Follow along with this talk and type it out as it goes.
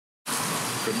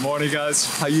Good morning, guys.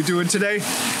 How you doing today?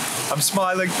 I'm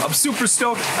smiling. I'm super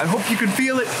stoked. I hope you can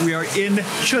feel it. We are in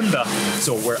Shun.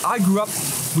 So where I grew up,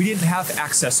 we didn't have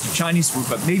access to Chinese food,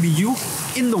 but maybe you,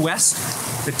 in the West,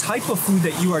 the type of food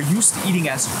that you are used to eating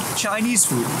as Chinese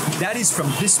food, that is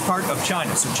from this part of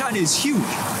China. So China is huge.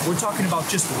 We're talking about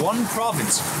just one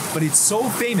province, but it's so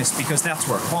famous because that's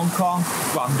where Hong Kong,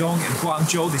 GuangDong, and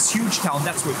Guangzhou, this huge town,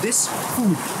 that's where this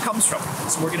food comes from.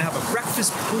 So we're gonna have a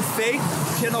breakfast buffet.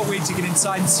 Cannot wait to get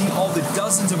inside and see all the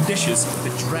dozens of dishes.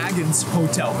 The Dragon's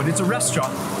Hotel, but it's a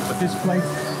restaurant. But this place,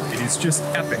 it is just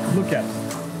epic. Look at it.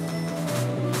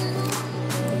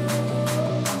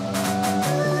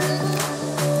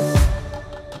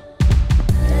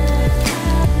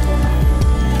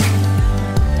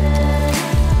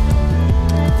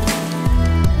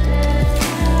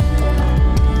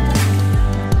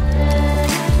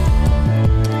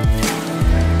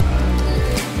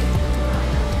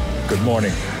 Good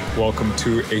morning. Welcome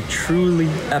to a truly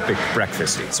epic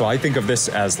breakfast. So I think of this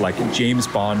as like James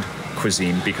Bond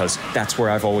cuisine because that's where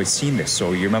I've always seen this.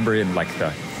 So you remember in like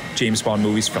the James Bond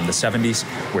movies from the 70s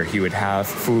where he would have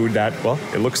food that, well,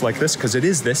 it looks like this because it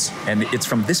is this, and it's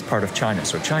from this part of China.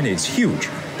 So China is huge,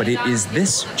 but it is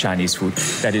this Chinese food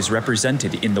that is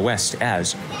represented in the West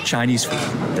as Chinese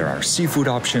food. There are seafood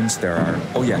options, there are,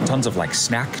 oh yeah, tons of like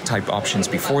snack type options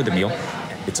before the meal.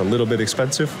 It's a little bit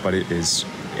expensive, but it is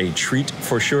a treat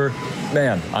for sure.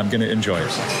 Man, I'm gonna enjoy it.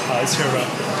 Hi, XiaoRan.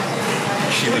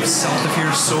 She lives south of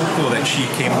here. So cool that she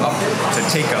came up to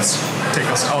take us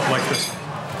out like this.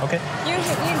 Okay. 因为之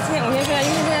前我先说一下，因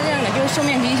为现在这样的就是收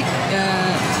面皮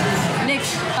เล็ก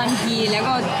ปันทีแล้ว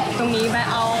ก็ตรงนี้ไป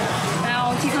เอา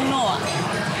ที่ข้างนอก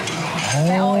ไ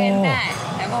ปเอาเอ็นได้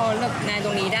แล้วก็เลือกในตร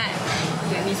งนี้ได้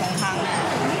มีสองทาง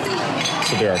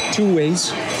So there are two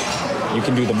ways. You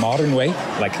can do the modern way,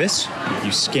 like this.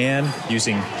 You scan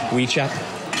using WeChat,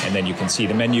 and then you can see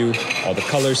the menu, all the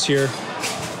colors here.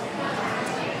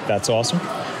 That's awesome.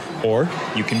 Or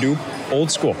you can do old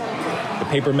school. The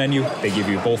paper menu, they give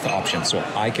you both options. So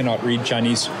I cannot read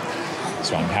Chinese,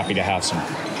 so I'm happy to have some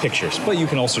pictures. But you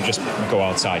can also just go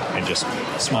outside and just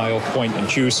smile, point, and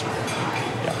choose.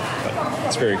 Yeah, but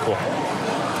it's very cool.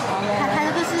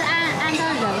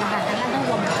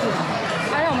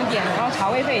 茶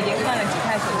位费已经算了几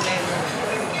块钱之类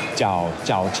的。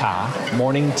ZhaoCha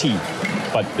morning tea,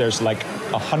 but there's like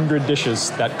 100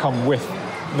 dishes that come with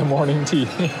the morning tea.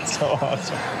 It's so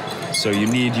awesome. So you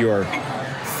need your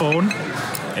phone,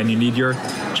 and you need your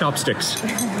chopsticks,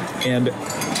 and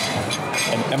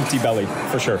an empty belly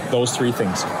for sure. Those three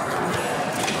things.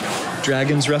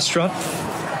 Dragon's restaurant.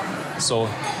 So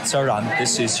XiaoRan,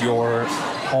 this is your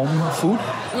home food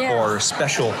or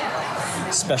special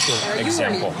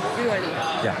example? Usually.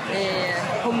 Yeah.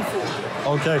 Home food.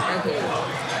 Okay.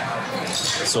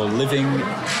 So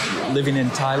living in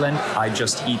Thailand, I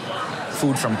just eat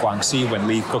food from Guangxi when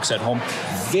Lee cooks at home.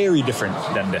 Very different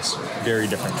than this. Very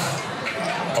different.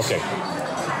 Okay.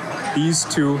 These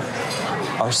two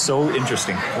are so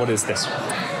interesting. What is this?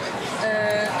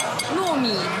 糯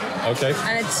米 Okay.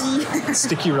 and 鸡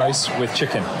Sticky rice with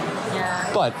chicken.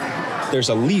 Yeah. But there's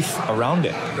a leaf around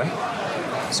it, right?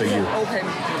 So you Open.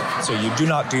 So you do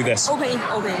not do this. Open.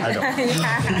 I know.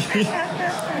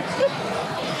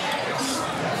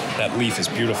 That leaf is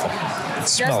beautiful. It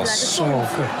smells like a so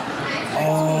sauce. good.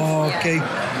 Oh, okay.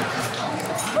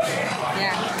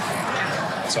 Yeah.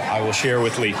 So I will share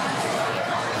with Lee.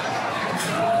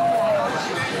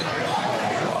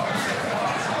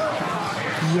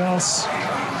 Yes.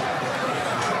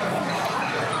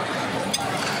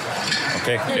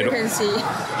 Okay. You can see.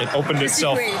 It opened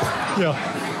itself. Secret. Yeah.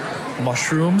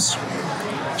 Mushrooms,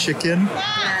 chicken,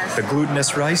 Yes. the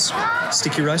glutinous rice,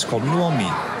 sticky rice called nuomi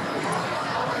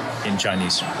in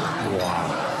Chinese.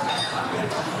 Wow.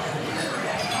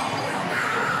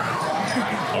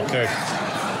 Okay.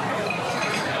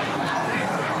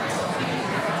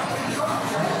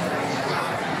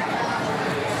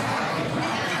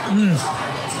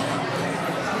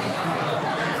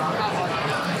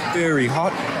 Very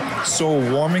hot, so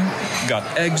warming. Got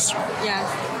eggs, Yes.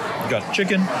 got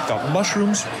chicken, got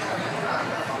mushrooms.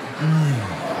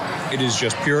 It is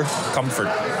just pure comfort.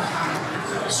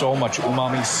 So much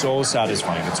umami, so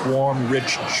satisfying. It's warm,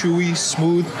 rich, chewy,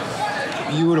 smooth,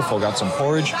 beautiful. Got some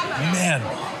porridge. Man,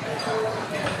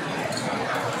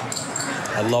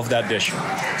 I love that dish.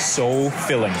 So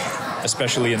filling,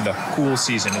 especially in the cool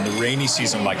season, in the rainy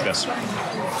season like this.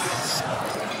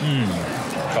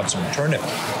 Got some turnip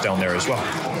down there as well.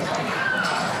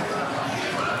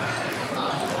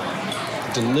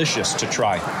 Delicious to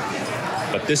try.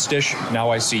 But this dish, now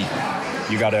I see,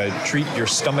 you gotta treat your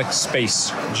stomach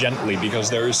space gently because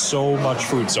there is so much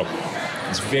food. So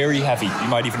It's very heavy. You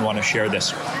might even want to share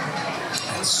this.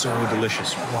 It's so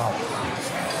delicious. Wow.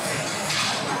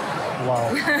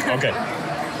 Wow. Okay.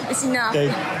 It's enough,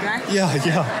 right? Yeah.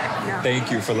 No. Thank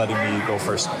you for letting me go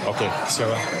first. Okay,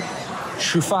 so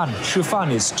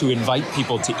Shufan is to invite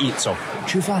people to eat. So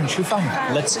Shufan,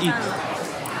 let's eat.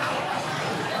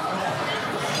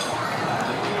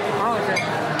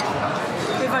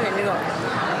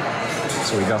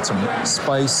 So we got some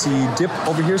spicy dip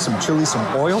over here, some chili, some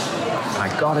oil. I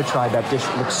gotta try that dish.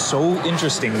 It looks so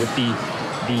interesting with the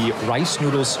rice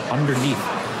noodles underneath.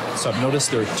 So I've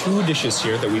noticed there are 2 dishes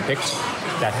here that we picked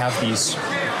that have these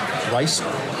rice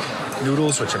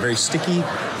noodles, which are very sticky,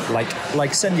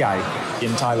 like sen yai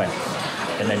in Thailand.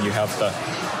 And then you have the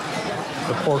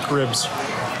pork ribs.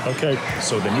 Okay,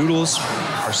 so the noodles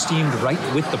are steamed right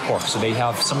with the pork. So they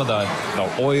have some of the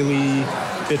oily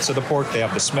bits of the pork. They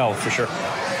have the smell for sure.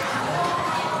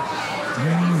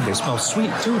 They smell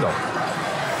sweet too, though.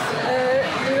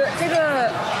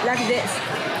 Like this.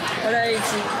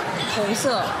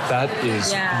 That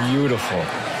is beautiful.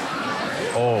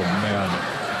 Oh man.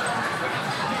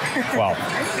 Wow.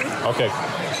 Okay.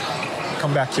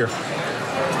 Come back here.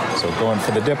 So going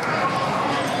for the dip.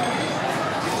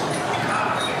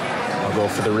 I'll go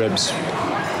for the ribs.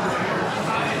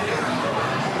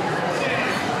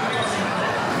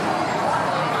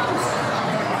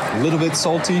 A little bit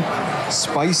salty,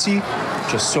 spicy,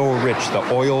 just so rich. The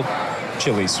oil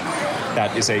chilies.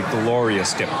 That is a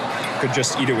glorious dip. Could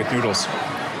just eat it with noodles,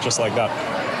 just like that.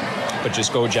 But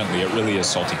just go gently. It really is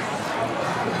salty.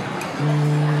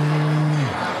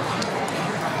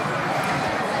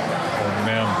 Oh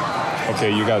man.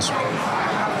 Okay, you guys.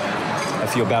 I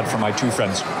feel bad for my 2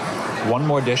 friends. One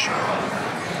more dish.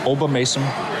 Oba mesum.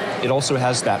 It also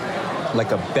has that,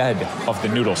 like a bed of the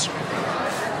noodles.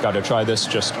 Gotta try this.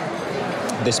 Just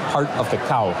this part of the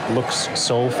cow looks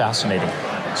so fascinating.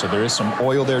 So there is some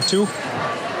oil there too.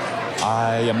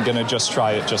 I am gonna just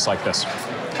try it just like this.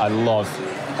 I love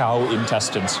cow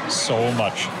intestines so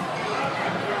much.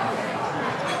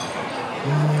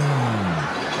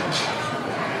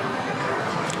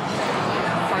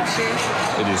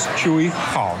 It is chewy,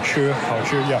 好吃,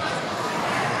 yeah.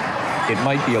 It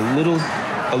might be a little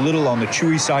on the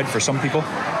chewy side for some people,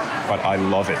 but I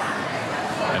love it.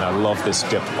 And I love this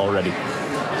dip already.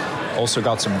 Also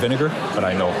got some vinegar, but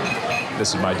I know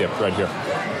this is my dip right here.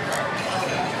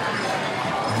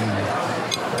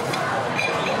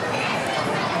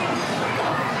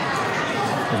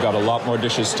 We've got a lot more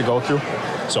dishes to go through.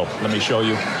 So let me show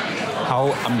you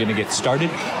how I'm gonna get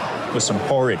started with some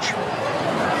porridge.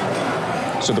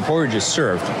 So the porridge is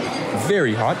served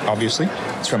very hot, obviously.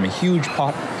 It's from a huge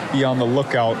pot. Be on the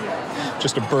lookout.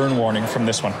 Just a burn warning from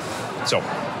this one. So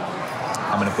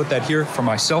I'm gonna put that here for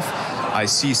myself. I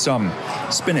see some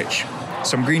spinach,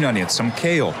 some green onions, some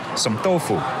kale, some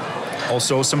tofu,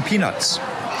 also some peanuts,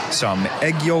 some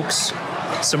egg yolks,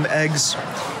 some eggs.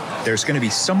 There's gonna be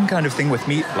some kind of thing with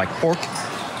meat, like pork.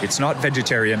 It's not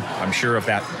vegetarian, I'm sure of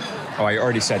that. Oh, I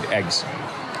already said eggs.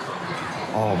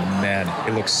 Oh man,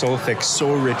 it looks so thick,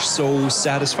 so rich, so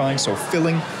satisfying, so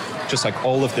filling, just like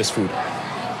all of this food.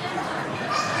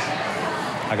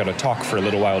 I gotta talk for a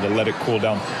little while to let it cool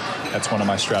down. That's one of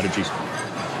my strategies.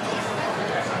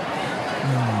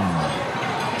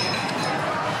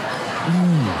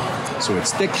 So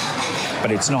it's thick, but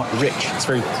it's not rich. It's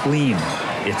very clean.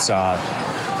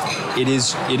 It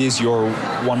is your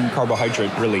one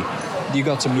carbohydrate really. You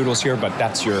got some noodles here, but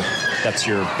that's your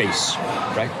base,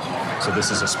 right? So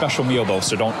this is a special meal though,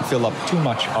 so don't fill up too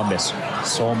much on this.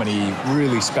 So many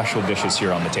really special dishes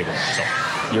here on the table. So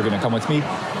you're gonna come with me.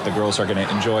 The girls are gonna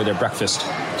enjoy their breakfast.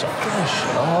 So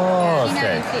oh,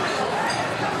 okay.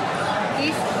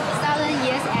 This 1,000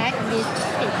 years egg with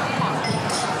pig pork.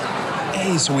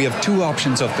 Hey, so we have 2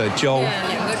 options of the zhao.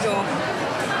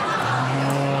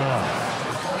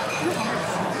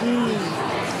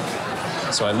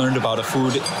 So I learned about a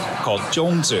food called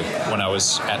zhongzi when I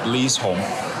was at Lee's home.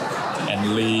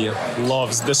 And Lee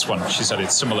loves this one. She said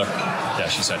it's similar. Yeah,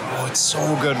 she said, oh, it's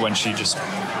so good when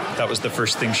that was the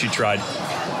first thing she tried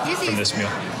from this meal.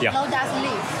 Yeah. Lotus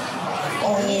leaf.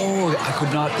 Oh, I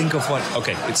could not think of what.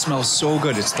 Okay, it smells so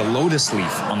good. It's the lotus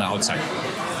leaf on the outside.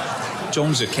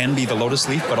 Zhongzi can be the lotus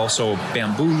leaf, but also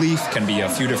bamboo leaf can be a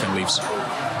few different leaves.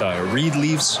 The reed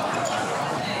leaves.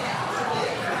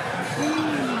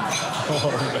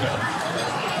 Oh, man.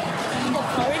 The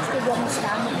porridge with warm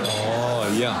salmon. Oh,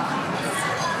 yeah.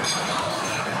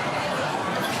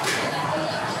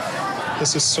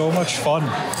 This is so much fun.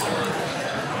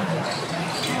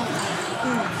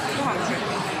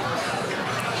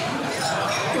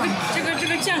 这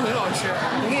个酱很好吃，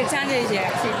你可以加这些。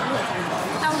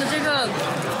他们的这个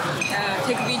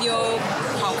take video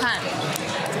好看。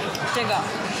这个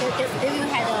Then you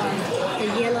had the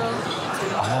yellow.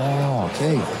 Oh,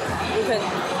 okay. you can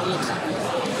eat.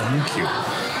 Thank you.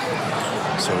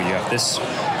 So you have this,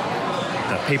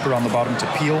 the paper on the bottom to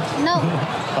peel. No.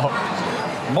 Oh,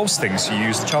 most things you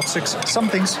use the chopsticks. Some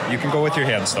things you can go with your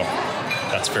hands though.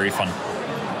 That's very fun.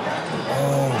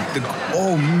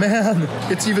 Oh man,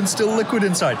 it's even still liquid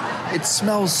inside. It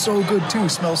smells so good too.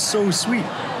 Smells so sweet.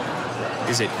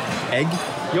 Is it egg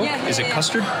yolk? Yeah, Is it yeah.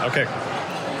 custard? Okay.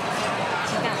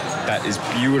 That is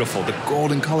beautiful. The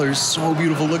golden color is so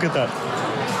beautiful. Look at that.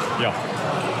 Yeah.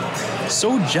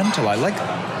 So gentle. I like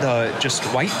the just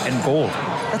white and gold.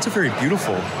 That's a very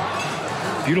beautiful,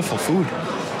 beautiful food.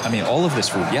 I mean, all of this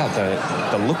food, yeah,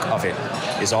 the look of it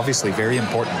is obviously very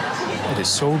important. It is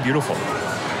so beautiful.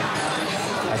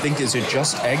 I think, is it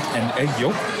just egg and egg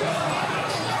yolk?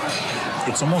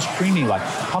 It's almost creamy like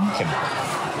pumpkin.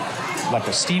 Like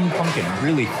a steamed pumpkin,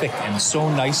 really thick and so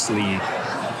nicely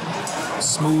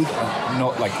smooth,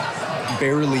 not like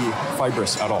barely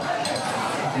fibrous at all.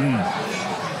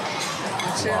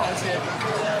 好吃好吃。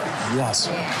 Yes.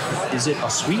 Is it a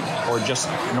sweet or just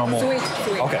normal? Sweet.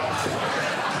 Okay.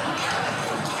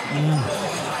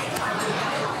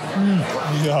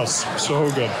 Yes, so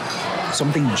good.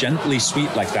 Something gently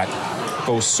sweet like that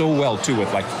goes so well too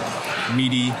with like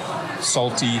meaty,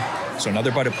 salty. So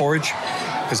another bite of porridge,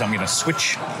 because I'm gonna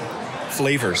switch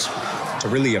flavors to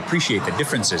really appreciate the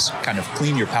differences, kind of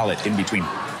clean your palate in between.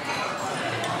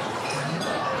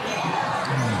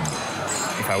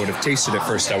 If I would have tasted it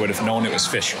first, I would have known it was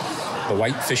fish. The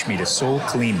white fish meat is so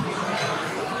clean.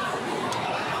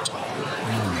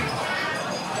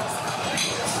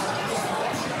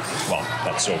 Wow,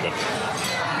 that's so good.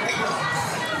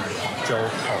 粥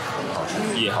好吃，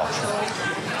也好吃。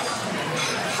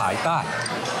海带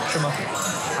是吗？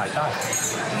海带。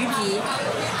鱼皮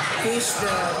fish 的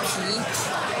皮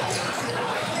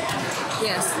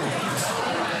yes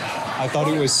I thought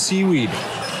it was seaweed.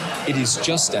 It is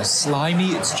just as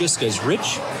slimy, it's just as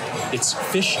rich. It's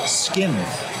fish skin.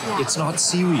 It's not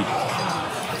seaweed.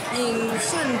 in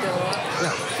Shun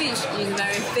fish is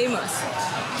very famous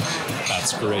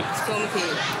That's great. Swampy.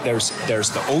 There's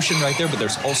the ocean right there, but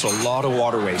there's also a lot of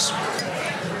waterways.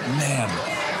 Man.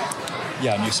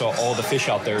 Yeah, and you saw all the fish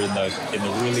out there in the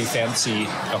really fancy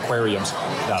aquariums.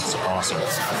 That's awesome.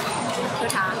 喝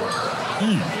茶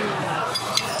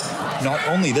Not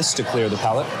only this to clear the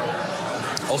palate,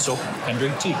 also can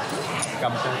drink tea.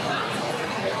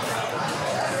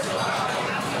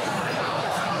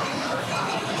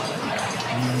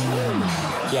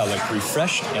 Yeah, like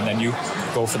refreshed, and then you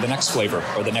go for the next flavor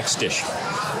or the next dish.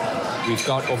 We've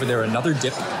got over there another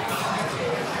dip.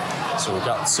 So we've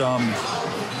got some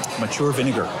mature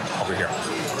vinegar over here.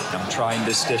 I'm trying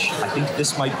this dish. I think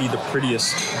this might be the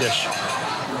prettiest dish.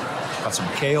 Got some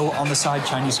kale on the side,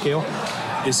 Chinese kale.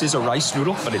 This is a rice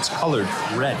noodle, but it's colored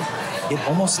red. It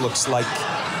almost looks like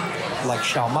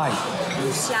xiaomai.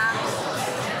 鱼虾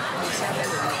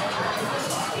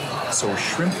So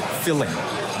shrimp filling,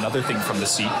 another thing from the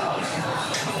sea.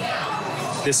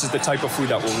 This is the type of food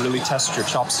that will really test your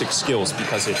chopstick skills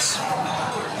because it's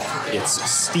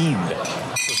steamed.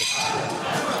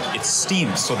 It's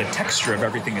steamed, so the texture of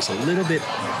everything is a little bit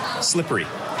slippery.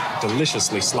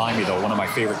 Deliciously slimy though, one of my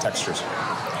favorite textures.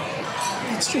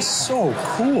 It's just so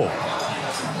cool.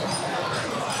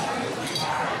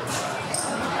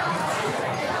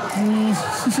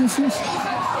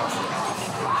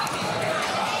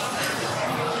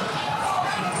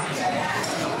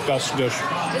 Best dish.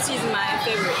 this is my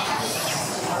favorite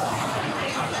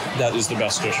That is the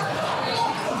best dish.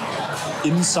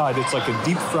 Inside, it's like a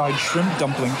deep fried shrimp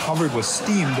dumpling covered with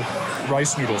steamed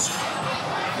rice noodles.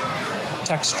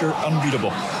 Texture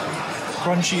unbeatable.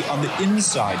 Crunchy on the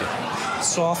inside,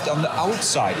 soft on the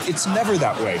outside. It's never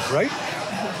that way, right?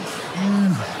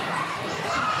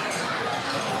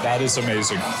 That is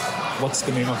amazing. What's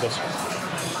the name of this?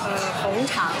 红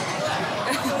肠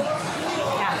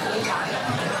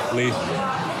Lee.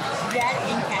 Red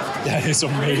intestine. That is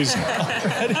amazing.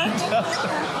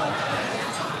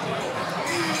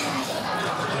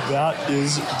 That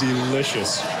is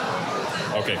delicious.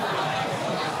 Okay.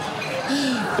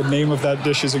 The name of that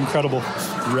dish is incredible.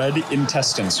 Red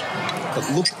intestines. But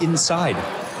look inside.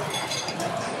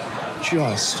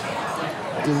 Just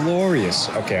glorious.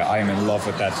 Okay, I am in love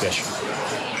with that dish.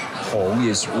 Hong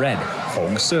is red,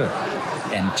 红色.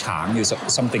 And chang is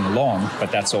something long,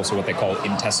 but that's also what they call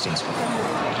intestines.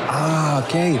 Ah,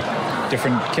 okay.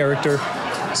 Different character,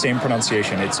 same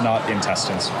pronunciation. It's not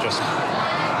intestines, just...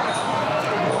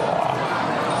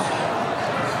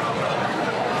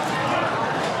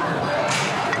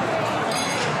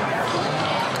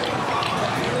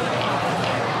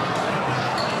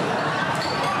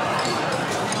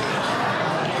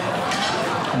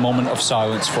 moment of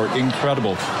silence for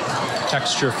incredible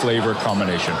texture flavor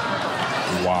combination.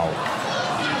 Wow.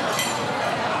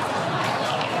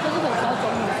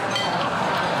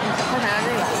 快拿这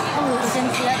个，我先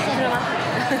吃这个吗？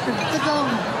这个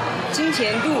金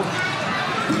钱肚。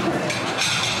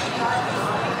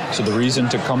 So the reason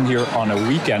to come here on a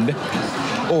weekend,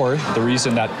 or the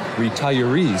reason that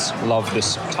retirees love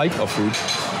this type of food,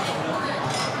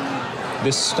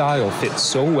 this style fits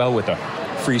so well with a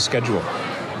free schedule.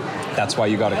 That's why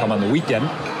you got to come on the weekend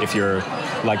if you're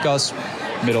like us,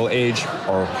 middle age,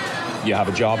 or you have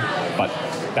a job. But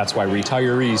that's why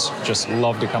retirees just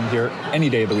love to come here any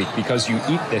day of the week, because you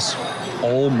eat this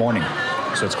all morning.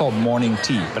 So it's called morning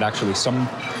tea, but actually some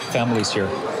families here,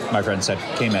 my friend said,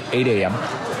 came at 8 a.m.,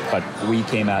 but we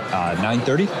came at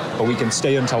 9:30, but we can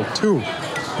stay until 2.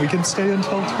 We can stay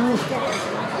until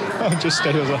 2. Just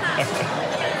stay as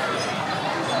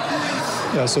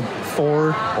Yeah, so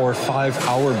 4 or 5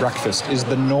 hour breakfast is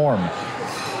the norm.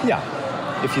 Yeah,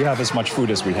 if you have as much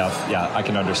food as we have, yeah, I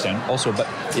can understand. Also, but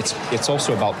it's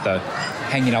also about the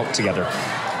hanging out together.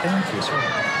 Thank you, sir.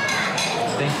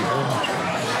 Thank you very much.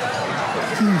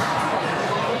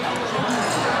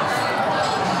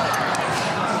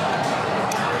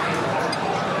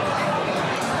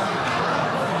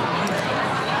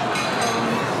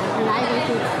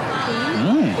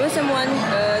 Will someone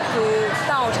to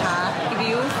ZhaoCha give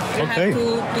you? You Okay. have to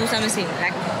do something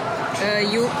like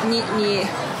you 你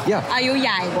Yeah. Are you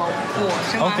压我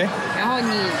是吗 Okay. 然后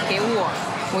你给我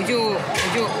就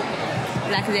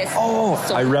like this. Oh,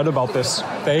 So- I read about this.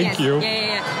 Thank Yes, you.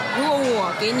 Yeah. 如果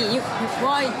我给你，如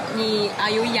果你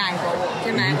Are you 压我，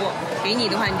再买我给你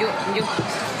的话，你就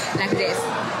like this.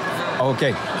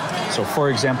 Okay, so for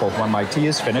example, when my tea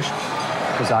is finished,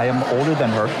 because I am older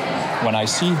than her, when I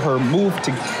see her move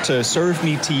to serve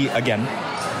me tea again,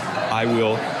 I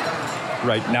will,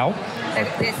 right now,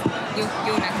 Like this. You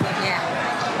like that.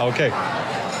 Yeah. okay,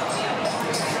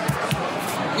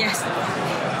 Yes.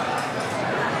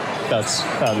 that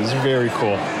is very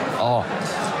cool. Oh,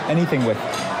 anything with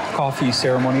coffee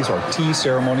ceremonies or tea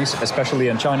ceremonies, especially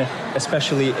in China,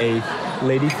 especially a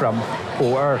lady from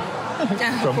Pu'er.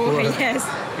 From Pu'er. Yes.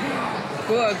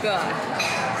 普洱哥。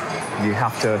 You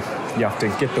have to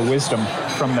get the wisdom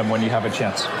from them when you have a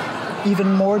chance.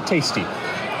 Even more tasty,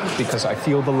 because I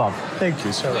feel the love. Thank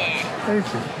you, Sarah. Thank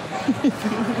you.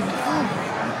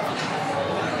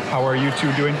 How are you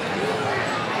two doing?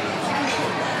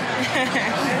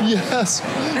 Yes.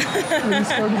 We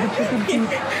started the chicken feet.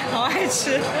 好爱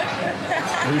吃。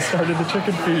 We started the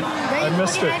chicken feet. I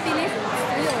missed it.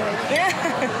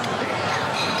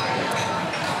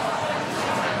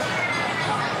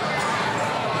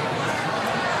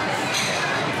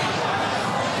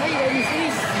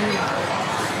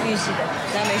预习的，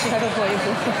然后没事他就播一播。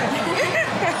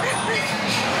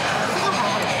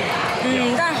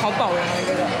但是好饱人啊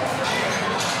这个。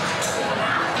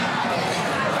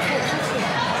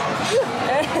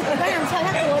我刚想猜它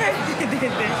多的。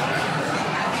对。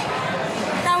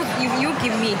但 you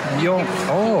give me.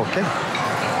 Oh, okay.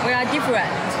 We are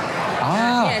different.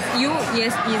 Ah. Yes, you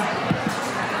is.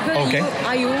 Okay. You,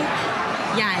 are you?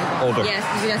 Yeah. Older. Yes,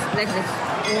 you just like this.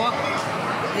 Or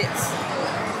this.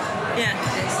 Yeah,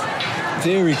 this.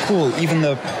 Very cool. Even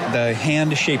the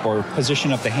hand shape or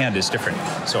position of the hand is different.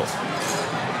 So.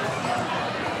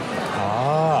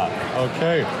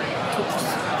 Okay.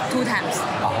 2 times.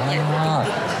 Ah.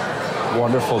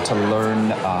 Wonderful to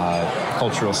learn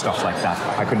cultural stuff like that.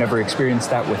 I could never experience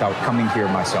that without coming here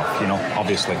myself,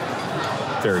 obviously.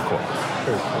 Very cool.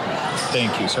 Very cool.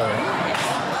 Thank you, sorry.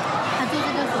 他做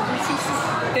这个手术器是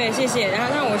对，谢谢。然后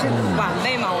那我是晚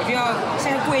辈嘛，我就要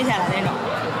现在跪下来那种，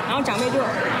然后长辈就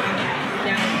这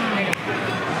样那种。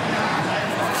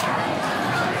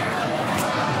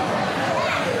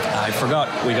I forgot.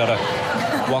 We gotta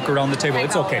walk around the table.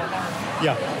 It's okay.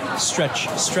 Yeah. Stretch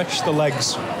the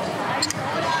legs.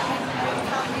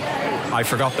 I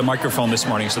forgot the microphone this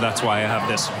morning, so that's why I have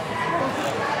this.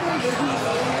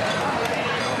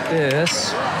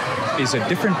 This is a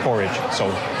different porridge. So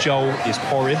zhao is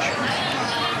porridge.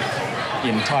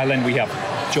 In Thailand, we have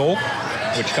zhou,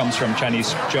 which comes from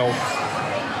Chinese zhou.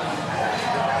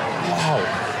 Wow.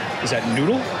 Is that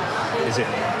noodle? Is it?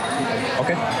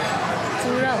 Okay.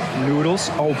 猪肉。 Noodles.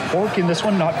 Oh, pork in this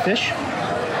one, not fish.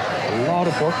 A lot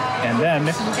of pork. And then,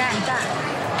 鸡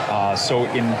蛋。 so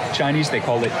in Chinese, they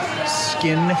call it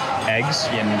skin eggs.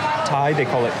 In Thai, they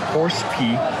call it horse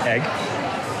pea egg.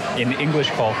 In English,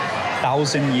 called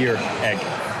 1,000-year egg.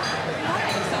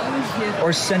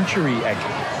 Or century egg.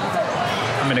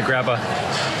 I'm gonna grab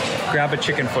a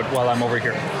chicken foot while I'm over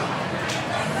here.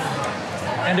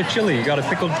 And a chili. You got a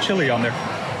pickled chili on there.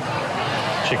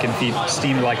 chicken feet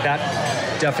steamed like that.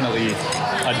 Definitely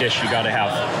a dish you gotta have.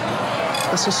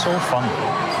 This is so fun.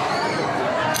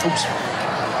 Oops.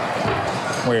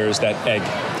 Where is that egg?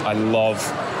 I love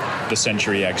the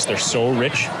century eggs. They're so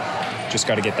rich. Just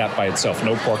gotta get that by itself,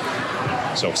 no pork.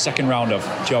 So second round of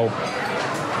Zhao.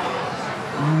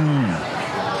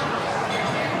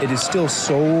 It is still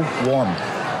so warm.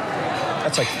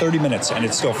 That's like 30 minutes and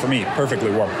it's still, for me,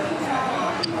 perfectly warm.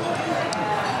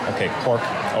 Okay, pork.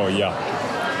 Oh yeah.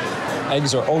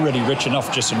 Eggs are already rich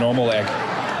enough, just a normal egg.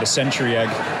 The century egg,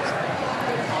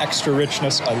 extra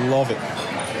richness, I love it.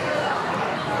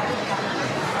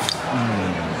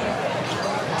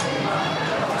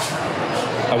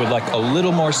 I would like a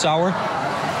little more sour,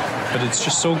 but it's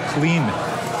just so clean.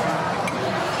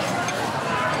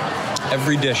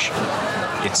 Every dish,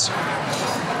 it's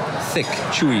thick,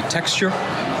 chewy texture,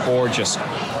 or just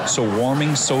so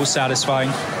warming, so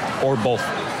satisfying, or both.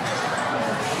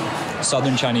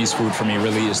 Southern Chinese food for me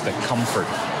really is the comfort,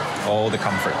 all the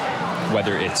comfort.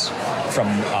 Whether it's from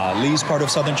Lee's part of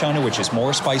Southern China, which is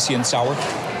more spicy and sour,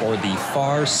 or the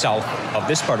far south of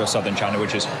this part of Southern China,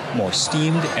 which is more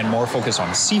steamed and more focused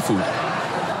on seafood.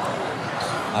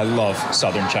 I love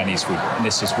Southern Chinese food. And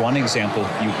this is one example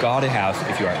you gotta have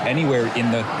if you are anywhere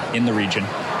in the region.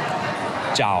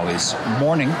 Zhao is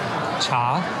morning,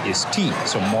 cha is tea,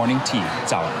 so morning tea,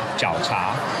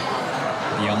 ZhaoCha.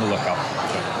 Be on the lookout.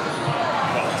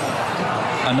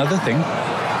 Another thing,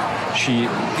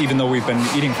 even though we've been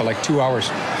eating for like 2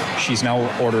 hours, she's now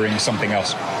ordering something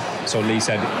else. So Lee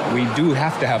said, we do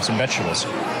have to have some vegetables,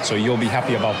 so you'll be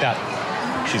happy about that.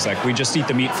 She's like, we just eat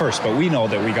the meat first, but we know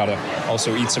that we gotta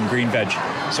also eat some green veg.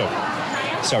 So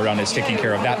XiaoRan is taking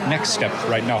care of that next step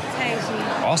right now.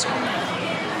 Awesome.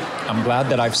 I'm glad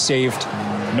that I've saved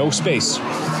no space.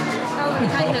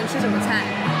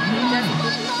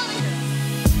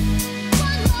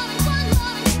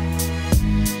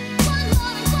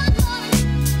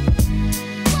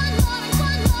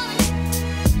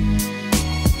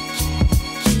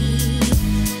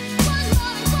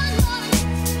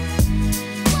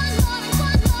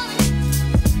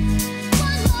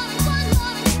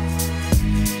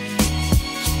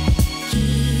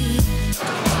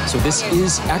 So this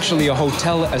is actually a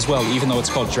hotel as well, even though it's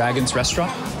called Dragon's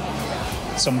Restaurant.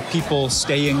 Some people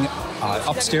staying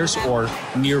upstairs or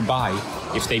nearby,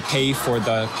 if they pay for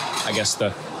the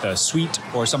suite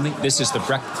or something, this is the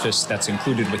breakfast that's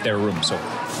included with their room. So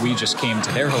we just came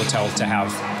to their hotel to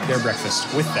have their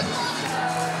breakfast with them.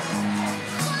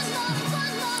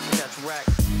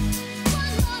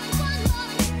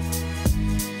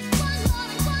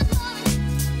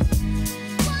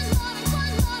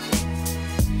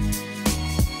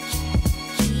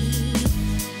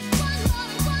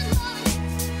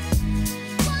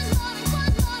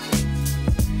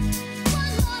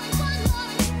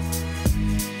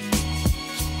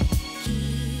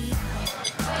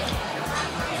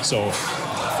 So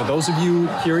for those of you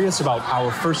curious about our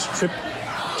first trip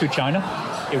to China,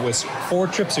 it was 4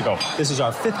 trips ago. This is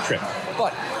our 5th trip.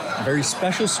 But a very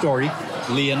special story,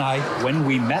 Lee and I, when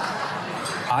we met,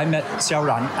 I met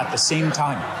XiaoRan at the same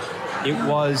time. It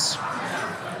was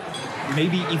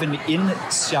maybe even in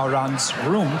XiaoRan's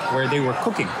room where they were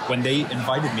cooking when they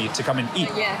invited me to come and eat.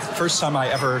 Yes. First time I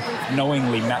ever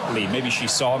knowingly met Lee. Maybe she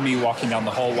saw me walking down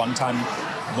the hall one time,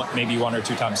 maybe 1 or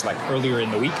 2 times like earlier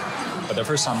in the week. But the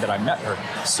first time that I met her.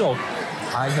 So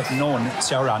I have known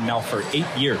XiaoRan now for 8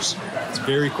 years. It's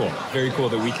very cool. Very cool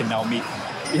that we can now meet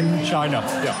in China.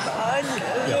 Yeah.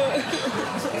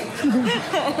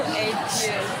 8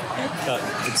 years.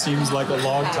 It seems like a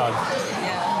long time.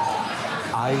 Yeah.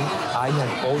 I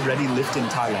had already lived in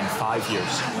Thailand 5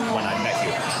 years when I met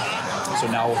you. So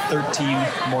now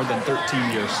more than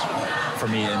 13 years for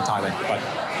me in Thailand. But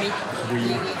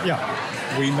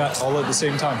we met all at the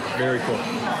same time. Very cool.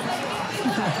 8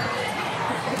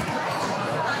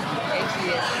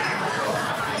 years.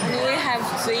 We have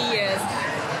 3 years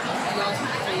not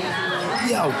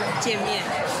to 见面.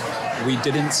 We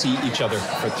didn't see each other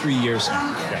for 3 years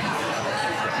now. Yeah.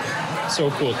 So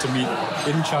cool to meet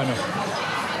in China.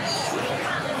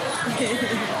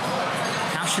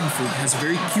 Passion fruit has a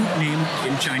very cute name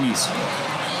in Chinese.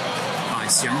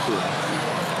 Xianghu,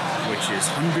 which is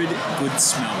 100 good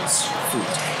smells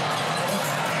fruit.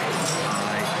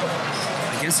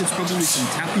 I guess it's probably some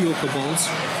tapioca balls.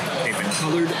 They've been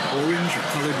colored orange or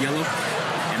colored yellow,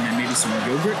 and then maybe some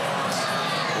yogurt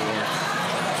or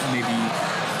maybe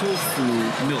tofu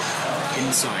milk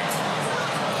inside.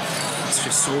 It's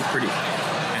just so pretty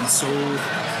and so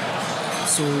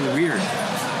weird.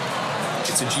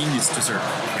 It's a genius dessert.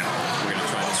 Yeah, we're gonna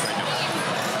try this right now.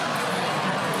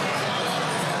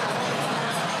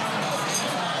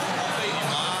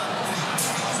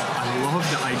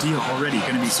 idea already.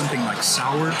 Going to be something like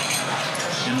sour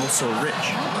and also rich.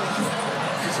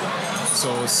 So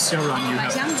XiaoRan,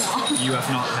 you have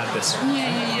not had this.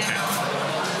 Yeah.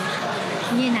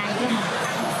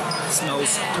 It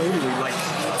smells totally like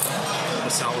the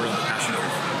sour and the passion fruit.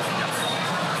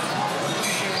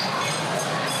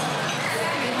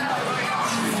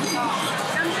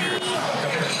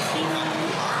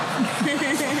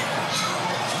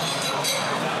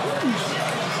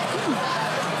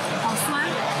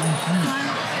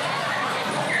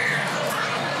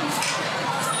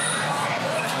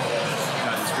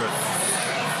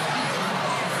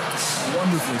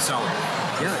 Wonderfully sour.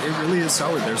 Yeah, it really is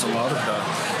sour. There's a lot of the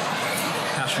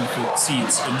passion fruit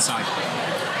seeds inside.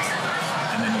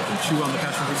 And then you can chew on the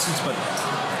passion fruit seeds, but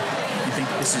you think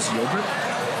this is yogurt?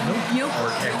 No? Yogurt.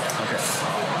 Or egg? Okay.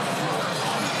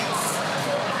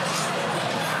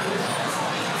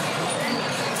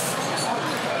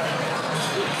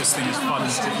 This thing is fun to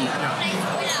eat. Yeah.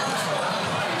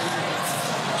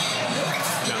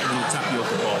 That little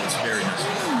tapioca ball is very nice.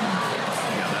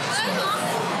 Yeah, that's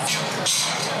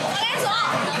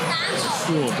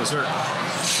cool dessert. I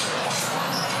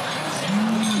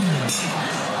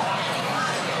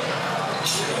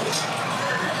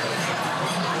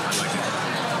like it.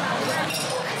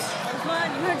 妈，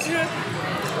你快吃！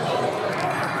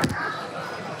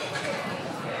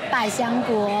百香果。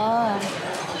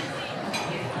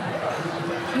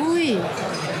喂。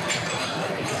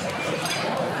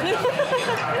I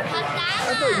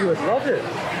thought you would love it.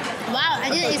 Wow, I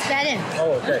didn't expect it.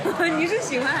 Oh, okay. 你是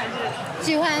喜欢还是？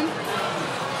喜欢。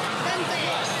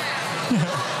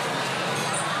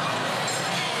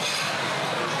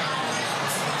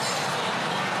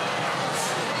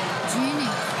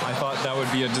I thought that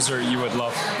would be a dessert you would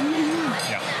love.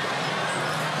 Yeah.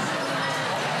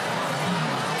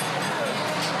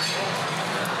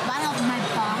 One of my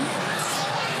bomb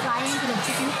flying to the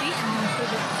chicken feet and then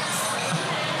put it.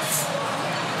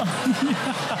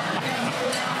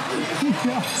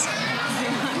 Yes.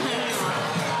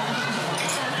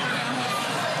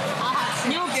 你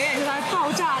要表演出它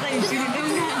爆炸在你嘴里那种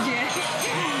感觉，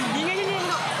你应该就那种。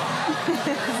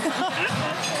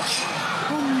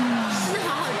真的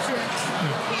好好吃。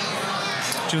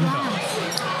真的。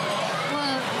我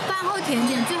饭后甜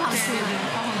点最好吃的。